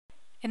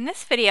In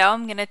this video,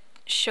 I'm going to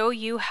show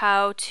you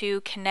how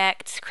to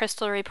connect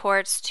Crystal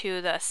reports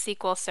to the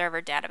SQL Server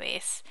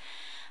Database.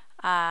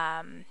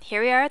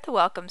 Here we are at the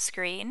welcome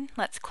screen.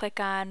 Let's click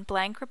on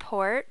blank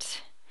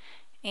report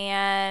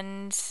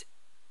and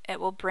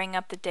it will bring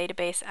up the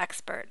database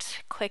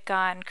expert. Click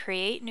on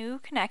create new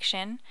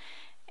connection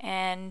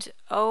and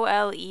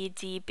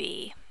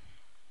OLEDB.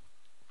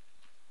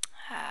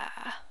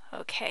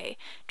 Okay,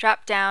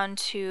 drop down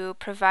to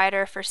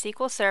provider for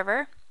SQL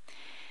Server.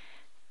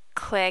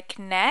 Click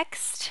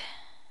next.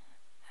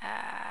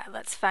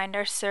 Let's find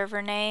our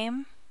server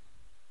name,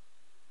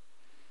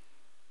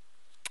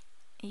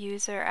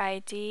 user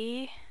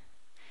ID,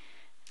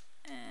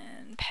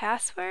 and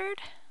password.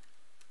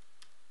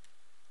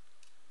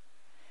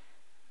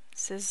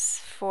 This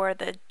is for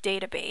the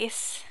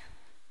database.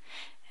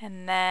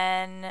 And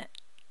then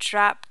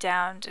drop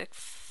down to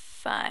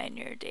find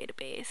your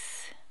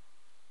database.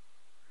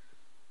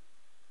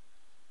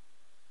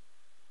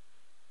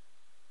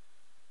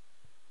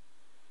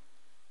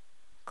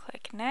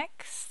 Click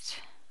next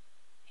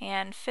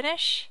and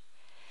finish.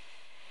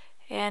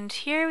 And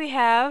here we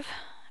have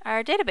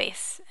our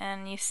database,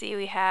 and you see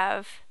we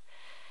have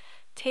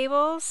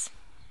tables,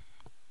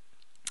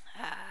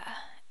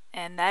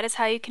 and that is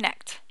how you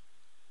connect.